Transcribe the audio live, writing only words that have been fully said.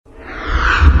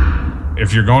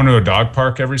if you're going to a dog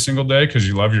park every single day because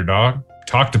you love your dog,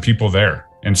 talk to people there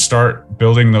and start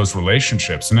building those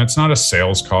relationships. And it's not a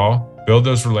sales call. Build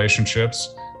those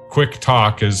relationships. Quick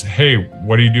talk is, hey,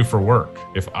 what do you do for work?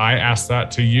 If I ask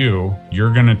that to you,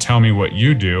 you're going to tell me what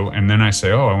you do. And then I say,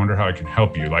 oh, I wonder how I can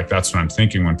help you. Like, that's what I'm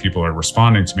thinking when people are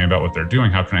responding to me about what they're doing.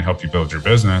 How can I help you build your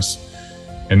business?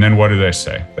 And then what do they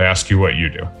say? They ask you what you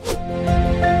do.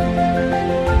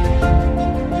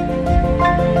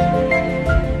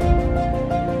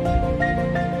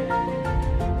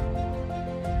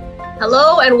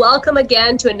 Hello and welcome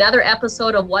again to another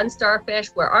episode of One Starfish,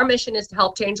 where our mission is to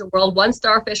help change the world one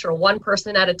starfish or one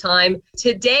person at a time.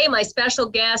 Today, my special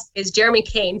guest is Jeremy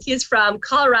Kane. He is from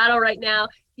Colorado right now.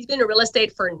 He's been in real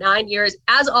estate for 9 years.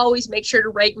 As always, make sure to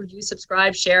rate, review,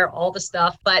 subscribe, share, all the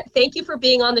stuff. But thank you for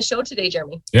being on the show today,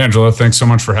 Jeremy. Yeah, Angela, thanks so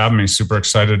much for having me. Super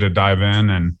excited to dive in,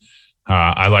 and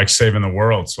I like saving the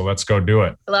world, so let's go do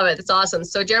it. I love it. It's awesome.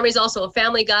 So Jeremy's also a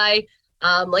family guy.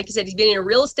 Like I said, he's been in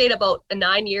real estate about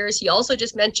 9 years. He also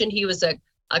just mentioned he was a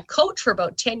coach for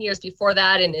about 10 years before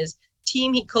that. And his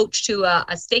team, he coached to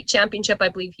a state championship, I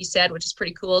believe he said, which is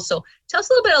pretty cool. So tell us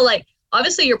a little bit of,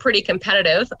 obviously you're pretty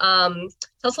competitive. Tell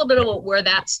us a little bit about where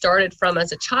that started from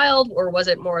as a child, or was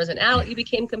it more as an adult you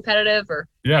became competitive? Or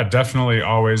Yeah, definitely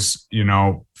always,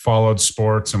 followed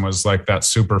sports and was like that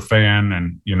super fan,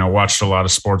 and, watched a lot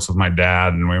of sports with my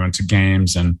dad, and we went to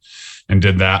games and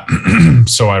did that.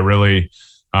 So I really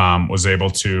was able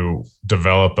to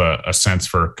develop a sense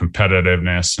for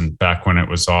competitiveness. And back when it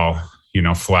was all,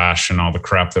 flash and all the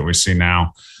crap that we see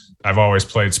now, I've always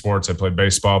played sports. I played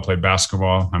baseball, played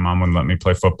basketball. My mom wouldn't let me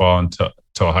play football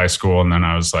until high school. And then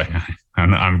I was like,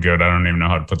 I'm good. I don't even know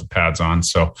how to put the pads on.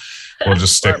 So we'll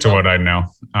just stick to what I know.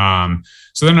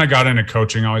 So then I got into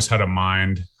coaching. I always had a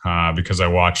mind because I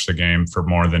watched the game for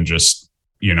more than just,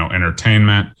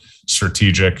 entertainment.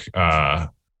 Strategic,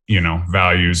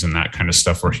 values and that kind of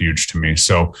stuff were huge to me.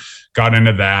 So got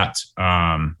into that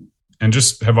and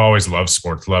just have always loved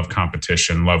sports, love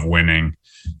competition, love winning,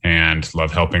 and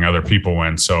love helping other people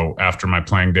win. So after my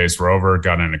playing days were over,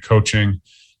 got into coaching,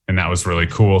 and that was really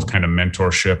cool, kind of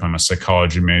mentorship. I'm a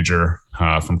psychology major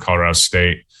from Colorado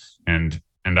State, and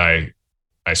I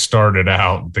started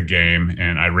out the game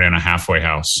and I ran a halfway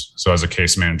house. So as a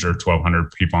case manager,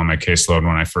 1,200 people on my caseload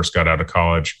when I first got out of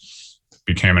college,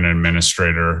 became an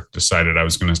administrator, decided I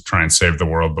was going to try and save the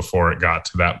world before it got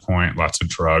to that point. Lots of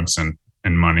drugs and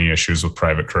money issues with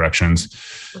private corrections.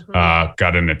 Mm-hmm.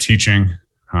 Got into teaching,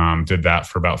 did that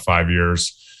for about 5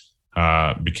 years,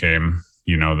 became,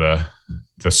 the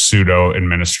pseudo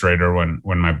administrator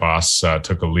when my boss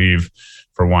took a leave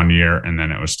for 1 year, and then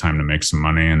it was time to make some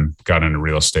money and got into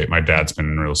real estate. My dad's been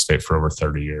in real estate for over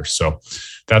 30 years. So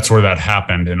that's where that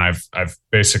happened. And I've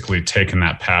basically taken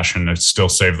that passion to still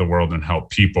save the world and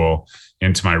help people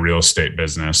into my real estate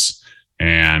business.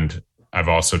 And I've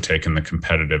also taken the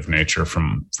competitive nature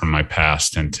from my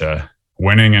past into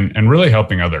winning and really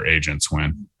helping other agents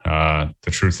win. The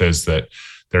truth is that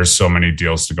there's so many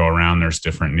deals to go around. There's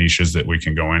different niches that we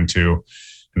can go into.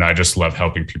 And I just love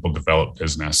helping people develop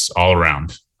business all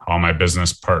around. All my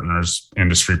business partners,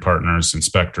 industry partners,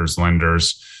 inspectors,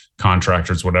 lenders,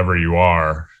 contractors, whatever you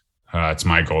are, it's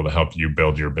my goal to help you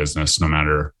build your business no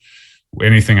matter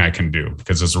anything I can do.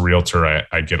 Because as a realtor,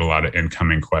 I get a lot of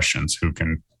incoming questions. Who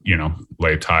can,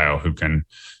 lay tile? Who can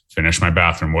finish my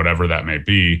bathroom? Whatever that may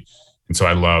be. And so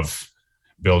I love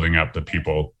building up the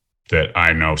people that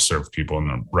I know serve people in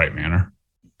the right manner.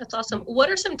 That's awesome. What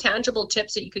are some tangible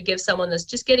tips that you could give someone that's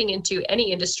just getting into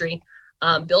any industry,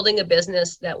 building a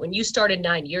business, that when you started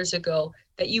 9 years ago,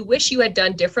 that you wish you had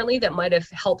done differently that might have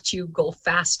helped you go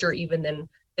faster even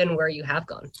than where you have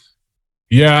gone?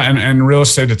 Yeah. And real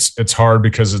estate, it's hard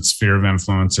because its sphere of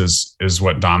influence is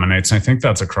what dominates. And I think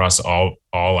that's across all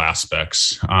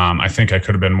aspects. I think I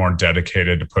could have been more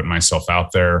dedicated to putting myself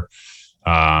out there.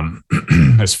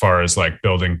 As far as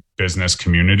building business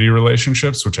community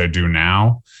relationships, which I do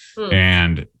now.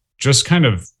 And just kind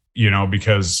of,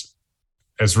 because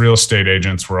as real estate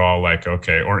agents, we're all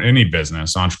okay, or any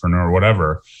business, entrepreneur,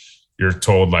 whatever, you're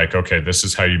told okay, this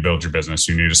is how you build your business.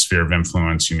 You need a sphere of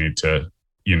influence. You need to,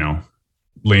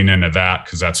 lean into that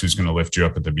because that's who's going to lift you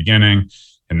up at the beginning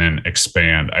and then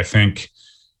expand. I think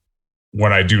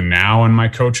what I do now in my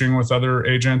coaching with other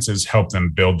agents is help them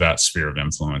build that sphere of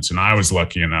influence. And I was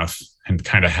lucky enough and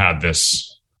kind of had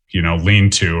this, lean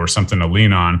to or something to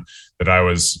lean on, that I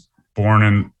was born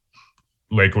in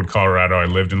Lakewood, Colorado. I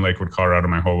lived in Lakewood, Colorado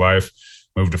my whole life,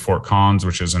 moved to Fort Collins,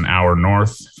 which is an hour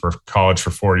north, for college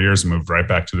for 4 years, and moved right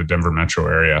back to the Denver metro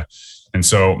area. And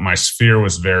so my sphere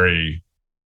was very,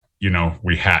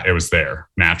 it was there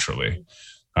naturally.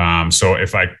 So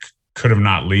if I could have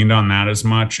not leaned on that as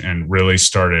much and really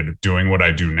started doing what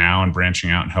I do now and branching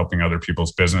out and helping other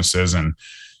people's businesses and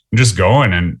just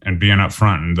going and being up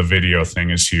front. And the video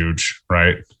thing is huge,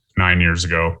 right? 9 years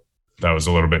ago, that was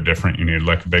a little bit different. You needed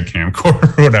like a big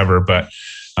camcorder or whatever, but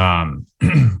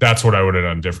that's what I would have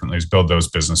done differently, is build those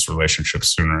business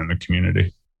relationships sooner in the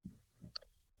community.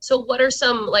 So what are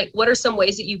some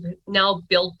ways that you've now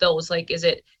built those? Like, is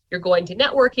it you're going to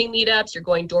networking meetups, you're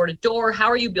going door to door? How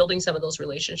are you building some of those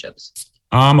relationships?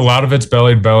 A lot of it's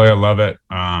belly to belly. I love it.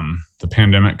 The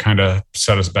pandemic kind of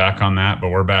set us back on that, but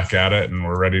we're back at it and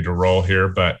we're ready to roll here.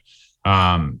 But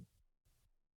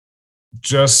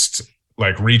just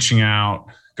like reaching out,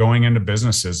 going into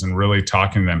businesses and really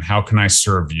talking to them. How can I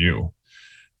serve you?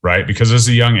 Right? Because as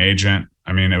a young agent,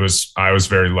 I mean, I was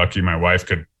very lucky. My wife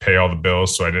could pay all the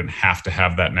bills, so I didn't have to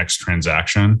have that next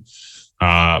transaction.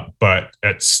 But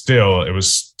it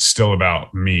was still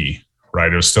about me,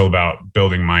 right? It was still about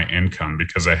building my income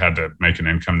because I had to make an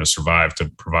income to survive, to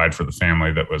provide for the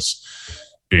family that was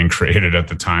being created at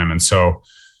the time. And so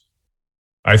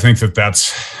I think that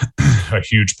that's a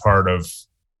huge part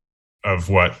of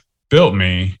what built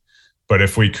me. But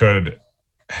if we could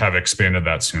have expanded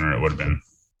that sooner, it would have been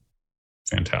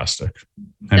fantastic.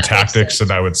 And tactics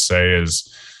that I would say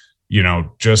is,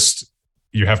 just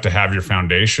you have to have your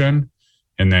foundation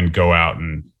and then go out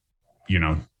and,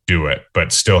 do it,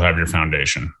 but still have your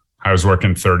foundation. I was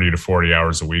working 30 to 40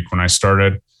 hours a week when I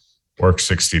started, work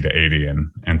 60 to 80,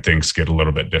 and things get a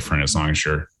little bit different as long as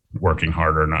you're working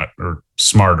harder, or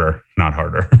smarter, not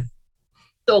harder.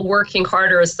 So working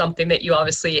harder is something that you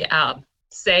obviously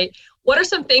say. What are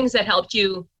some things that helped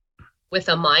you with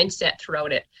a mindset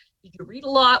throughout it? Did you read a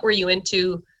lot? Were you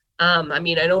into, I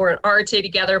know we're in RTA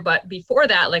together, but before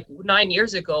that, like 9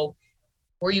 years ago,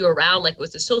 were you around, like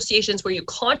with associations? Were you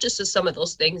conscious of some of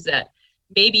those things that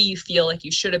maybe you feel like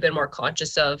you should have been more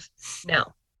conscious of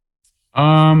now?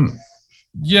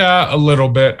 Yeah, a little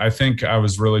bit. I think I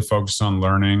was really focused on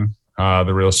learning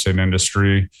the real estate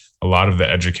industry. A lot of the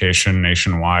education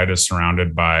nationwide is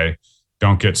surrounded by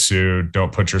don't get sued,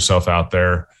 don't put yourself out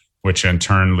there, which in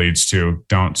turn leads to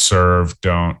don't serve,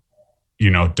 don't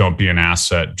be an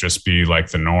asset, just be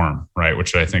like the norm, right?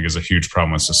 Which I think is a huge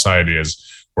problem with society, is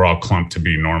we're all clumped to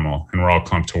be normal and we're all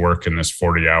clumped to work in this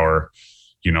 40-hour,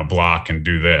 block and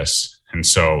do this. And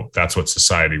so that's what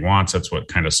society wants. That's what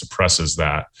kind of suppresses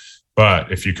that.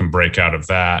 But if you can break out of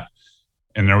that,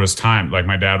 and there was time, like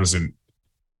my dad was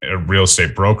a real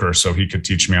estate broker, so he could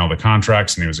teach me all the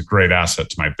contracts and he was a great asset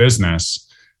to my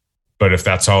business. But if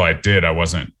that's all I did, I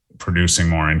wasn't producing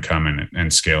more income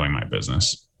and scaling my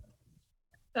business.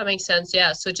 That makes sense.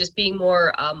 Yeah. So just being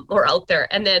more out there.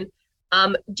 And then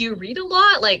do you read a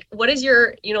lot? Like, what is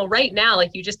your, right now,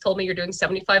 like you just told me you're doing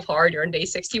 75 hard, you're on day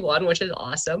 61, which is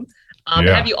awesome.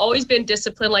 Have you always been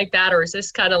disciplined like that? Or is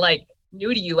this kind of like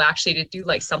new to you actually to do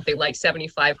like something like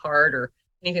 75 hard or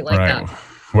anything like that?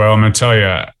 Well, I'm going to tell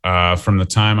you, from the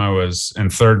time I was in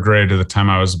third grade to the time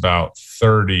I was about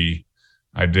 30,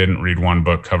 I didn't read one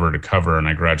book cover to cover, and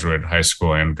I graduated high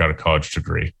school and got a college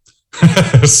degree.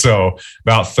 So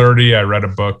about 30, I read a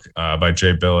book by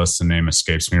Jay Billis. The name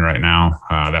escapes me right now.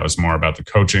 That was more about the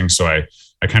coaching. So I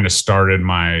kind of started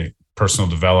my personal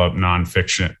development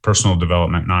nonfiction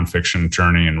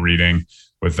journey and reading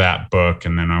with that book.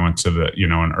 And then I went to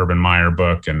an Urban Meyer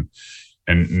book. And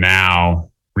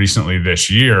now recently this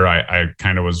year, I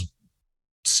kind of was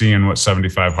seeing what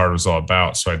 75 Hard was all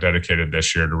about. So I dedicated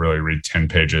this year to really read 10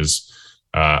 pages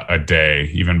a day,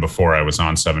 even before I was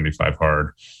on 75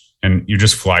 Hard. And you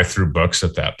just fly through books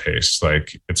at that pace.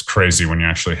 Like, it's crazy when you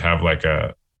actually have like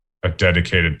a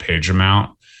dedicated page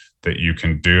amount that you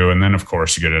can do. And then of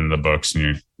course you get into the books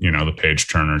and the page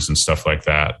turners and stuff like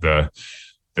that. The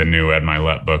new Ed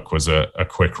Milet book was a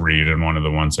quick read, and one of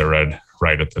the ones I read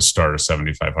right at the start of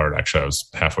 75 Hard. Actually, I was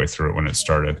halfway through it when it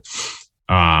started.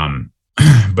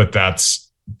 But that's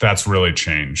really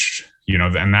changed,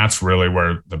 and that's really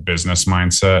where the business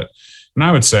mindset. And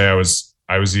I would say I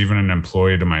was even an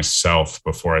employee to myself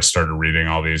before I started reading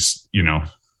all these,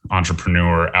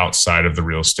 entrepreneur outside of the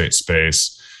real estate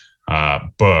space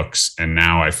books. And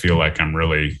now I feel like I'm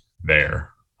really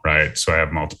there, right? So I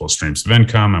have multiple streams of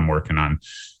income. I'm working on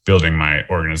building my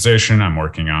organization. I'm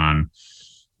working on,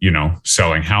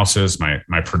 selling houses,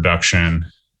 my production,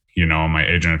 my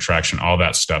agent attraction, all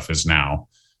that stuff is now,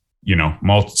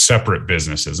 separate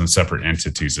businesses and separate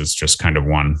entities. It's just kind of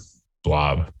one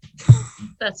blob.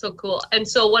 That's so cool. And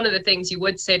so one of the things you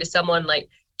would say to someone like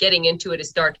getting into it is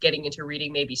start getting into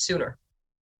reading maybe sooner.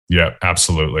 Yeah,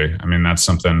 absolutely. I mean, that's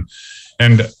something.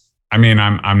 And I mean,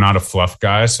 I'm not a fluff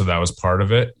guy, so that was part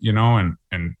of it,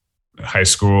 and high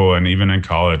school and even in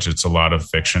college, it's a lot of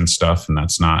fiction stuff. And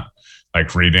that's not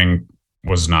like reading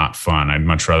was not fun. I'd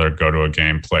much rather go to a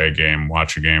game, play a game,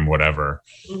 watch a game, whatever.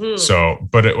 So,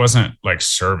 but it wasn't like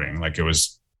serving, like it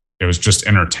was just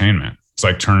entertainment. It's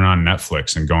like turning on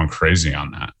Netflix and going crazy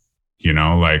on that,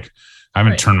 like I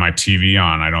haven't turned my TV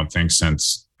on, I don't think,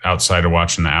 since outside of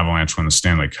watching the Avalanche win the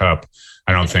Stanley Cup.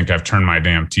 I don't think I've turned my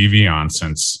damn TV on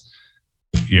since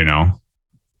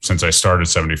I started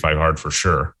 75 Hard for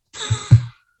sure.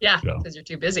 Yeah, because you're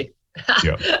too busy.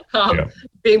 Yeah.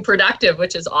 Being productive,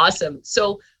 which is awesome.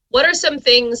 So what are some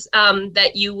things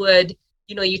that you would,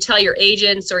 you tell your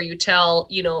agents, or you tell,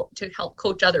 to help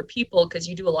coach other people, because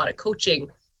you do a lot of coaching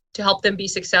to help them be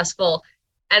successful?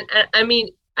 And I mean,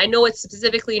 I know it's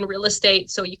specifically in real estate,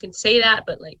 so you can say that,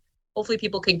 but like, hopefully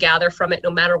people can gather from it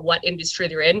no matter what industry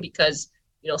they're in, because,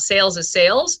 sales is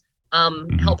sales.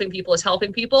 Helping people is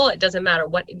helping people. It doesn't matter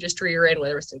what industry you're in,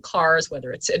 whether it's in cars,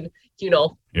 whether it's in,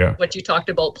 what you talked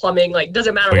about, plumbing, like,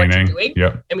 doesn't matter Cleaning. what you're doing.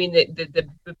 Yep. I mean,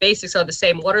 the basics are the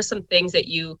same. What are some things that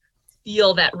you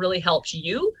feel that really helps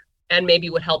you and maybe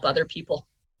would help other people?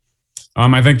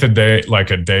 I think a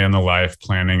day in the life,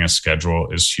 planning a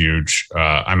schedule is huge.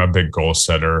 I'm a big goal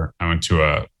setter. I went to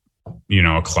a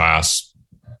class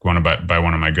by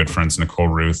one of my good friends, Nicole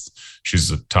Ruth. She's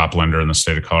the top lender in the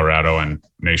state of Colorado and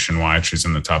nationwide. She's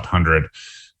in the top 100,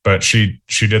 but she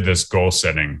did this goal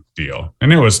setting deal,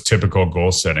 and it was typical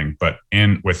goal setting. But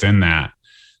within that,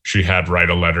 she had write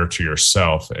a letter to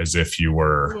yourself as if you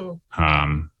were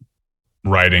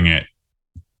writing it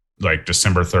like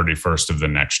December 31st of the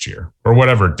next year or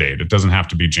whatever date. It doesn't have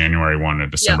to be January 1 to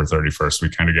December 31st. We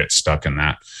kind of get stuck in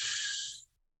that.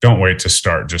 Don't wait to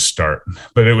start, just start.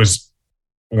 But it was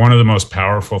one of the most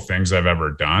powerful things I've ever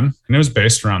done. And it was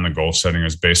based around the goal setting. It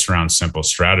was based around simple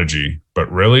strategy,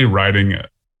 but really writing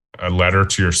a letter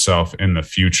to yourself in the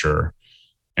future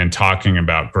and talking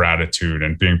about gratitude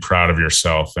and being proud of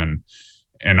yourself and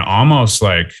almost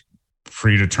like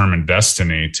predetermined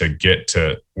destiny to get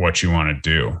to what you want to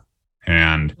do.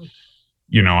 And,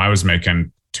 I was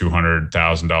making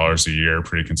 $200,000 a year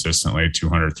pretty consistently,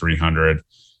 200, 300.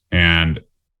 And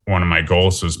one of my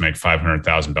goals was make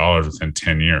 $500,000 within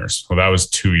 10 years. Well, that was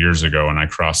 2 years ago, and I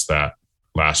crossed that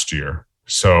last year.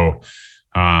 So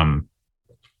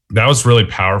that was really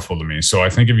powerful to me. So I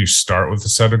think if you start with a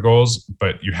set of goals,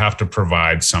 but you have to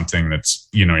provide something that's,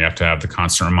 you have to have the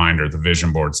constant reminder, the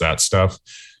vision boards, that stuff,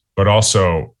 but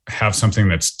also have something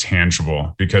that's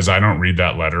tangible, because I don't read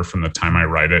that letter from the time I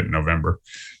write it in November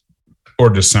or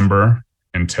December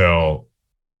until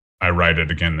I write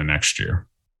it again the next year.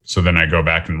 So then I go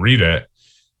back and read it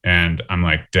and I'm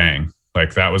like, dang,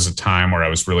 like that was a time where I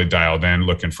was really dialed in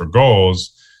looking for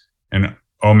goals. And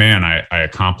oh man, I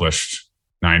accomplished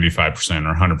 95%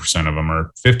 or 100% of them,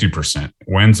 or 50%.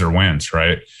 Wins are wins,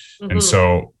 right? And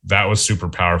so that was super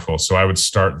powerful. So I would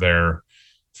start there,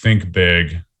 think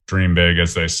big, dream big,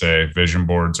 as they say. Vision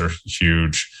boards are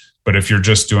huge. But if you're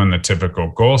just doing the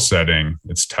typical goal setting,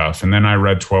 it's tough. And then I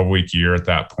read 12-week year at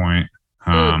that point.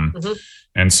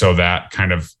 And so that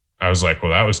kind of, I was like,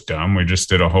 well, that was dumb. We just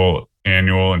did a whole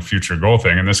annual and future goal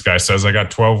thing. And this guy says I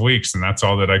got 12 weeks and that's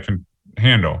all that I can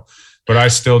handle. But I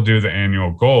still do the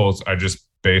annual goals. I just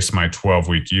base my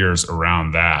 12-week years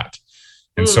around that.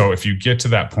 And so if you get to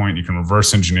that point, you can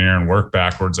reverse engineer and work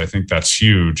backwards. I think that's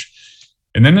huge.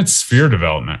 And then it's sphere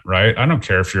development, right? I don't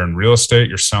care if you're in real estate,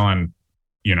 you're selling,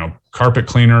 carpet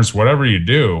cleaners, whatever you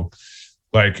do,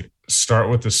 like start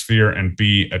with the sphere and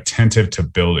be attentive to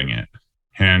building it.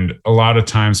 And a lot of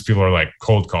times people are like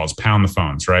cold calls, pound the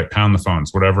phones, right? Pound the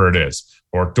phones, whatever it is,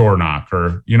 or door knock,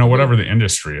 or, whatever the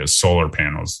industry is, solar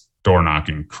panels, door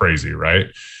knocking, crazy, right?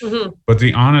 But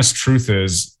the honest truth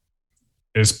is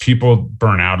people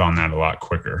burn out on that a lot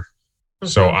quicker.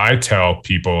 So I tell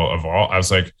people I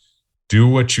was like, do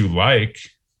what you like,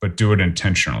 but do it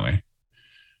intentionally.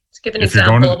 Let's give an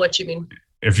example of what you mean.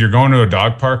 If you're going to a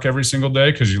dog park every single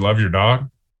day because you love your dog,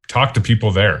 talk to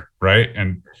people there, right?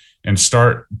 And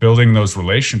start building those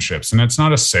relationships. And it's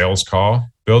not a sales call.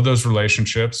 Build those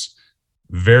relationships.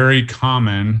 Very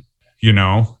common,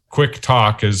 quick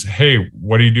talk is, hey,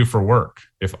 what do you do for work?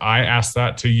 If I ask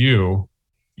that to you,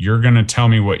 you're going to tell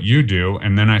me what you do.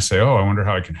 And then I say, oh, I wonder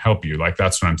how I can help you. Like,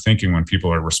 that's what I'm thinking when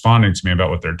people are responding to me about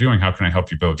what they're doing. How can I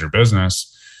help you build your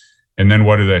business? And then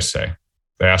what do they say?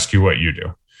 They ask you what you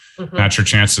do. That's your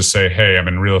chance to say, hey, I'm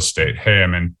in real estate. Hey,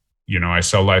 I'm in, I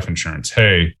sell life insurance.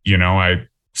 Hey, I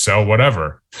sell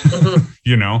whatever,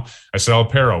 I sell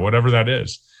apparel, whatever that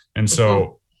is. And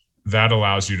so that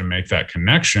allows you to make that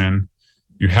connection.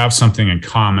 You have something in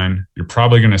common. You're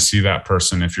probably going to see that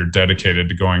person if you're dedicated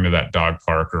to going to that dog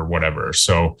park or whatever.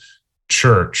 So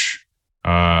church,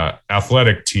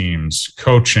 athletic teams,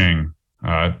 coaching,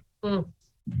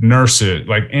 nurses,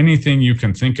 like anything you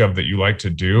can think of that you like to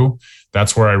do.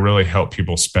 That's where I really help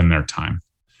people spend their time.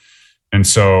 And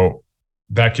so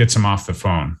that gets them off the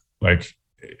phone. Like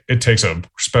it takes a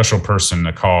special person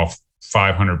to call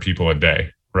 500 people a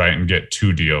day, right? And get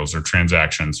 2 deals or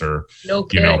transactions or,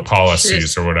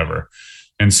 policies or whatever.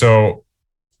 And so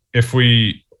if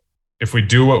we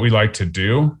do what we like to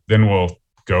do, then we'll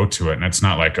go to it. And it's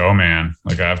not like, oh man,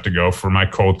 like I have to go for my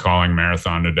cold calling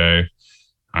marathon today,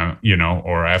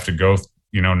 or I have to go,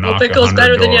 knock hope it goes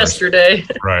better than yesterday.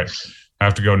 Right. I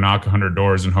have to go knock 100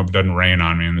 doors and hope it doesn't rain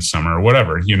on me in the summer or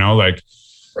whatever, right.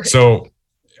 So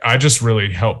I just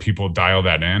really help people dial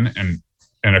that in.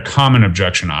 And a common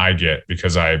objection I get,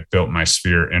 because I built my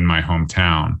sphere in my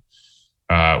hometown,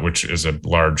 which is a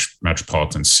large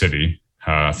metropolitan city,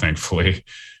 thankfully.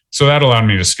 So that allowed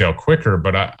me to scale quicker,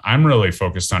 but I'm really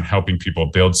focused on helping people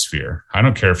build sphere. I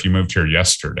don't care if you moved here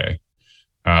yesterday.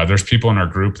 There's people in our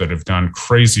group that have done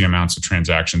crazy amounts of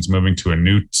transactions, moving to a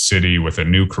new city with a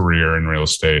new career in real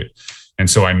estate. And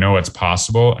so I know it's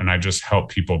possible, and I just help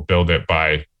people build it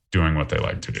by doing what they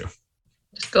like to do.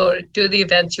 Just go do the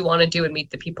events you want to do and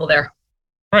meet the people there.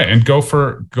 Right. And go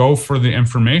for the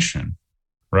information,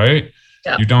 right?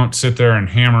 Yeah. You don't sit there and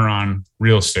hammer on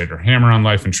real estate or hammer on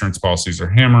life insurance policies or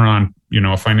hammer on,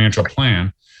 a financial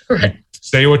plan. Right. You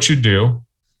say what you do,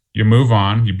 you move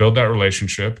on, you build that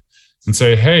relationship and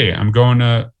say, hey, I'm going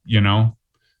to,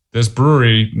 this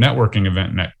brewery networking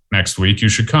event next week. You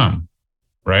should come.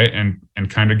 Right. And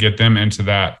kind of get them into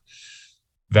that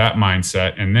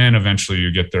mindset. And then eventually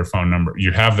you get their phone number.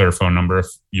 You have their phone number if,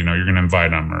 you're going to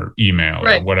invite them, or email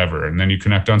or whatever. And then you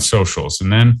connect on socials,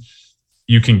 and then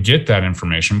you can get that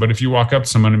information. But if you walk up to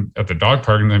someone at the dog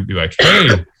park and they'd be like, hey,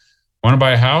 want to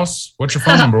buy a house? What's your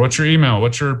phone number? What's your email?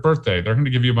 What's your birthday? They're going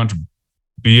to give you a bunch of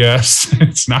BS.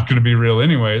 It's not going to be real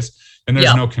anyways. And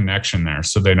there's no connection there.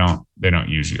 So they don't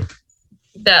use you.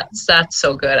 That's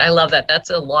so good. I love that. That's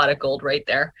a lot of gold right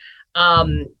there.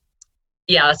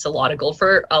 It's a lot of gold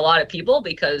for a lot of people,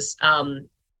 because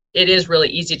it is really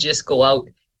easy to just go out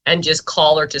and just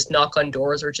call or just knock on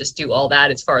doors or just do all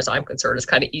that. As far as I'm concerned, it's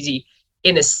kind of easy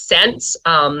in a sense,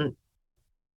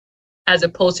 as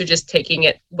opposed to just taking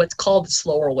it what's called the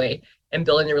slower way and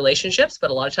building the relationships.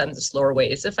 But a lot of times the slower way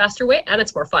is the faster way, and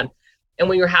it's more fun. And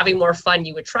when you're having more fun,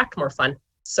 you attract more fun.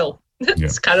 So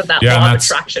it's kind of that law of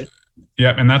attraction.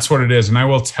 Yeah. And that's what it is. And I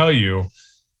will tell you,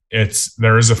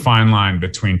 there is a fine line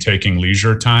between taking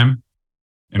leisure time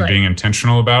and being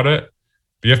intentional about it.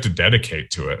 But you have to dedicate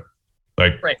to it.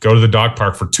 Like go to the dog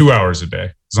park for 2 hours a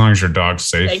day, as long as your dog's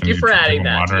safe. Thank you for adding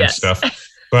that. Water and stuff.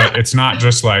 But it's not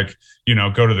just like,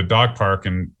 go to the dog park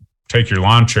and take your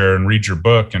lawn chair and read your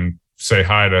book and say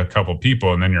hi to a couple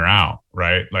people and then you're out,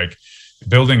 right? Like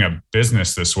building a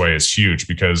business this way is huge,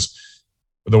 because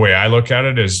the way I look at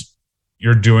it is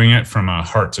you're doing it from a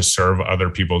heart to serve other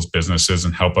people's businesses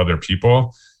and help other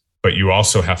people. But you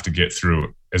also have to get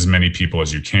through as many people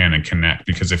as you can and connect,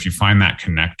 because if you find that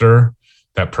connector,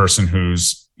 that person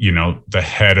who's, the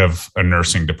head of a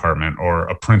nursing department or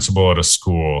a principal at a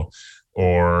school,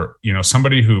 or,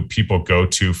 somebody who people go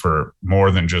to for more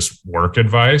than just work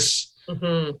advice,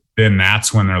 then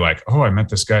that's when they're like, oh, I met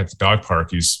this guy at the dog park.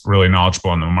 He's really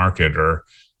knowledgeable on the market, or,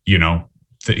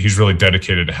 he's really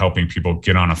dedicated to helping people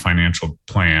get on a financial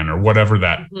plan, or whatever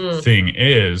that thing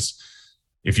is.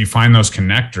 If you find those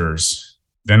connectors,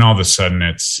 then all of a sudden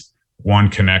it's one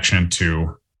connection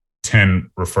to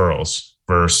 10 referrals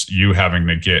versus you having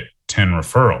to get 10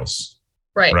 referrals.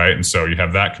 Right. And so you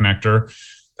have that connector.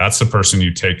 That's the person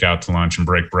you take out to lunch and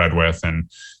break bread with and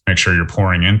make sure you're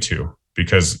pouring into,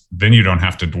 because then you don't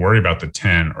have to worry about the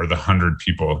 10 or the 100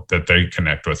 people that they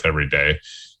connect with every day.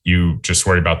 You just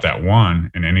worry about that one.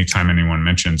 And anytime anyone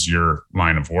mentions your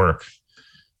line of work,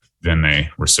 then they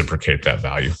reciprocate that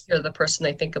value. You're the person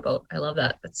they think about. I love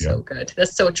that. That's so good.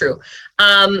 That's so true.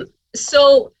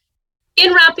 So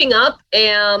in wrapping up,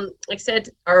 like I said,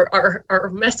 our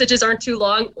messages aren't too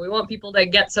long. We want people to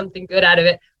get something good out of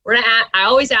it. I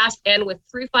always ask, and with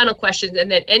 3 final questions, and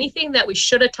then anything that we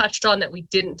should have touched on that we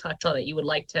didn't touch on that you would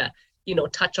like to,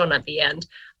 touch on at the end.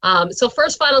 So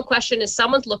first final question is,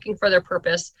 someone's looking for their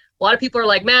purpose. A lot of people are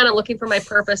like, man, I'm looking for my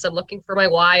purpose. I'm looking for my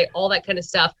why, all that kind of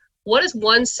stuff. What is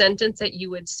one sentence that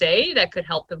you would say that could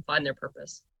help them find their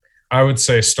purpose? I would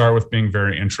say start with being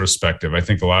very introspective. I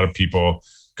think a lot of people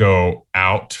go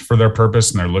out for their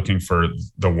purpose and they're looking for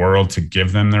the world to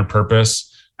give them their purpose.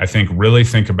 I think really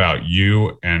think about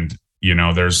you. And,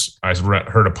 I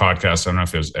heard a podcast, I don't know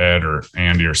if it was Ed or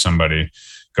Andy or somebody,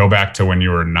 go back to when you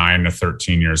were 9 to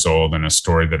 13 years old and a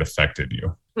story that affected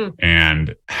you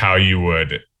and how you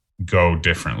would go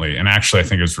differently. And actually, I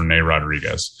think it was Rene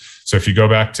Rodriguez. So if you go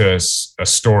back to a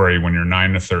story when you're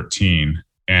 9 to 13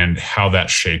 and how that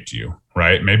shaped you,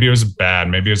 right? Maybe it was bad.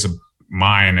 Maybe it was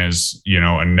mine is,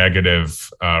 a negative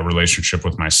relationship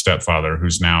with my stepfather,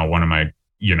 who's now one of my,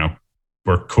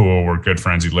 we're cool. We're good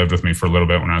friends. He lived with me for a little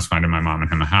bit when I was finding my mom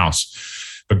and him a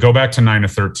house. But go back to 9 to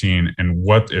 13 and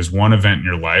what is one event in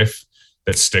your life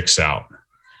that sticks out?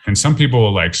 And some people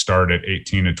will start at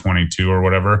 18 to 22 or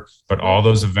whatever, but all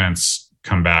those events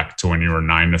come back to when you were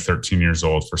 9 to 13 years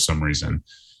old for some reason.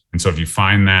 And so if you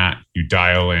find that, you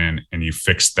dial in and you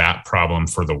fix that problem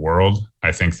for the world,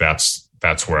 I think that's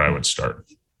where I would start.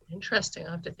 Interesting.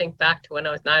 I'll have to think back to when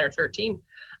I was 9 or 13.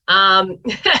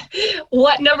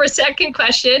 Second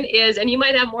question is, and you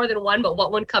might have more than one, but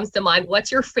what one comes to mind?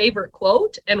 What's your favorite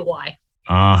quote and why?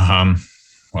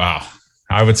 Wow.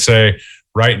 I would say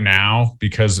right now,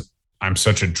 because I'm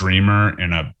such a dreamer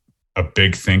and a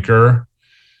big thinker,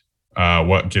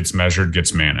 what gets measured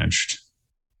gets managed.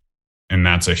 And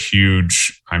that's a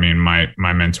huge,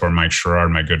 my mentor, Mike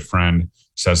Sherrard, my good friend,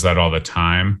 says that all the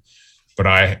time. But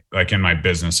I, in my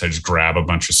business, I just grab a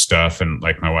bunch of stuff and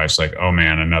my wife's like, oh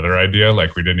man, another idea.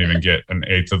 We didn't even get an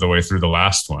eighth of the way through the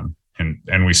last one.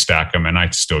 And we stack them and I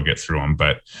still get through them.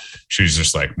 But she's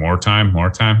just like, more time,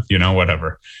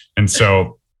 whatever. And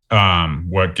so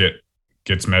what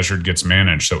gets measured gets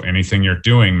managed. So anything you're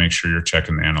doing, make sure you're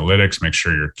checking the analytics, make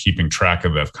sure you're keeping track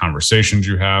of the conversations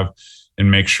you have,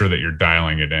 and make sure that you're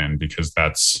dialing it in, because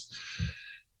that's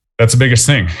the biggest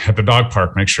thing at the dog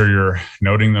park. Make sure you're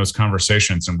noting those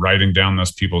conversations and writing down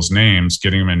those people's names,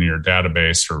 getting them into your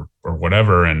database or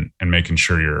whatever, and making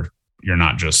sure you're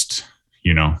not just,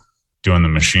 doing the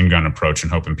machine gun approach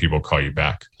and hoping people call you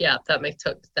back. Yeah,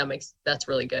 that's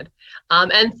really good.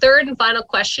 And third and final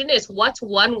question is, what's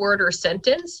one word or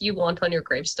sentence you want on your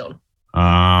gravestone?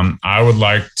 I would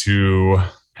like to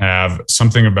have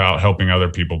something about helping other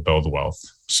people build wealth.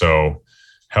 So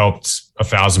helped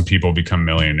 1,000 people become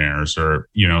millionaires, or,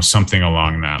 something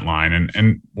along that line.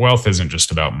 And wealth isn't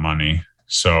just about money.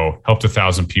 So helped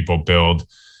 1,000 people build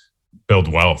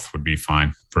wealth would be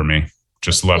fine for me.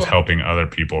 Just love helping other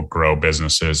people grow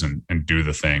businesses and do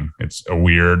the thing. It's a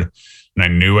weird, and I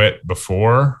knew it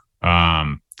before,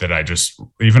 that I just,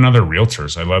 even other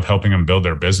realtors, I love helping them build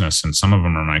their business. And some of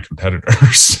them are my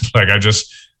competitors. I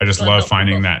just love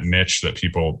finding that niche that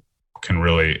people can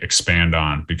really expand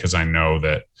on, because I know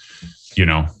that,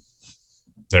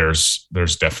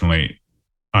 there's definitely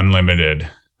unlimited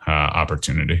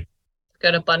opportunity.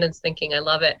 Good abundance thinking. I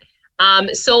love it.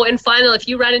 So in final, if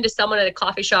you run into someone at a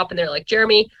coffee shop and they're like,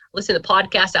 Jeremy, listen to the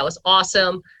podcast, that was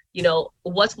awesome.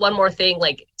 What's one more thing,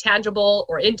 tangible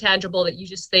or intangible, that you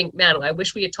just think, man, I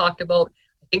wish we had talked about?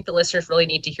 I think the listeners really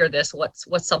need to hear this.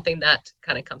 What's something that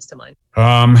kind of comes to mind?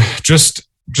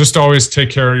 Just always take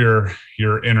care of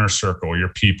your inner circle, your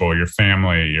people, your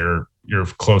family, your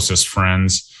closest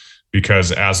friends,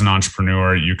 because as an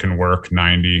entrepreneur, you can work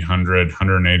 90, 100,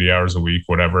 180 hours a week,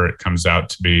 whatever it comes out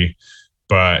to be.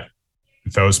 But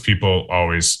those people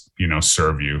always,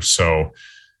 serve you. So,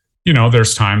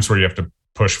 there's times where you have to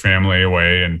push family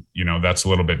away, and, that's a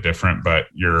little bit different, but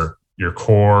your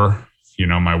core,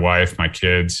 my wife, my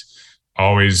kids,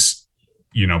 always,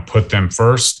 put them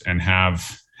first and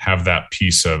have that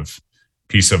peace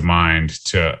of mind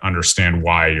to understand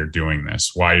why you're doing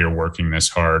this, why you're working this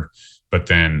hard, but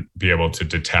then be able to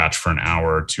detach for an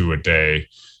hour or two a day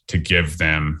to give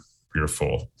them your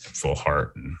full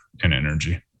heart and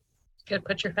energy. Good.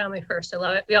 Put your family first. I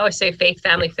love it. We always say faith,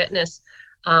 family, fitness,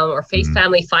 or faith,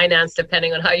 family, finance,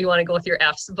 depending on how you want to go with your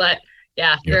F's. But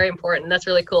yeah, very important. That's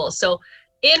really cool. So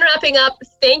in wrapping up,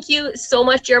 thank you so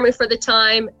much, Jeremy, for the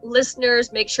time.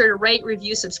 Listeners, make sure to rate,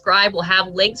 review, subscribe. We'll have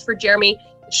links for Jeremy,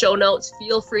 show notes.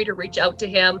 Feel free to reach out to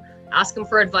him, ask him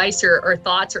for advice or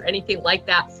thoughts or anything like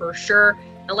that, for sure.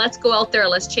 And let's go out there.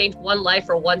 Let's change one life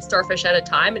or one starfish at a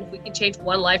time. And if we can change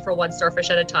one life or one starfish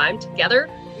at a time together,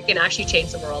 we can actually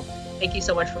change the world. Thank you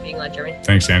so much for being on, Jeremy.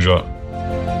 Thanks, Angela.